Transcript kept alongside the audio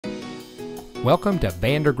Welcome to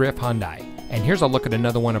Vandergriff Hyundai, and here's a look at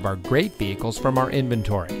another one of our great vehicles from our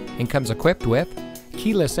inventory, and comes equipped with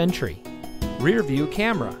keyless entry, rear view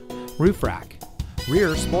camera, roof rack,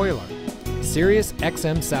 rear spoiler, Sirius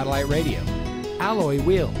XM satellite radio, alloy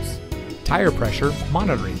wheels, tire pressure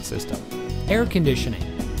monitoring system, air conditioning,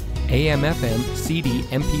 AM/FM CD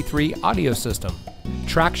MP3 audio system,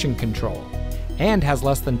 traction control, and has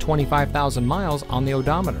less than 25,000 miles on the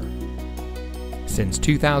odometer. Since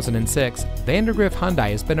 2006, Vandergriff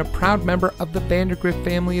Hyundai has been a proud member of the Vandergriff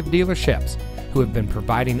family of dealerships, who have been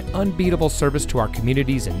providing unbeatable service to our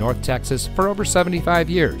communities in North Texas for over 75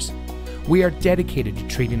 years. We are dedicated to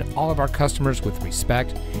treating all of our customers with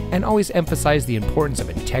respect and always emphasize the importance of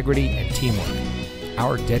integrity and teamwork.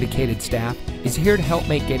 Our dedicated staff is here to help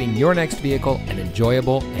make getting your next vehicle an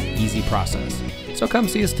enjoyable and easy process. So come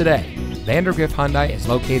see us today. Vandergriff Hyundai is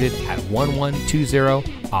located at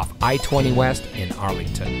 1120 off I-20 West in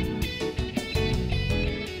Arlington.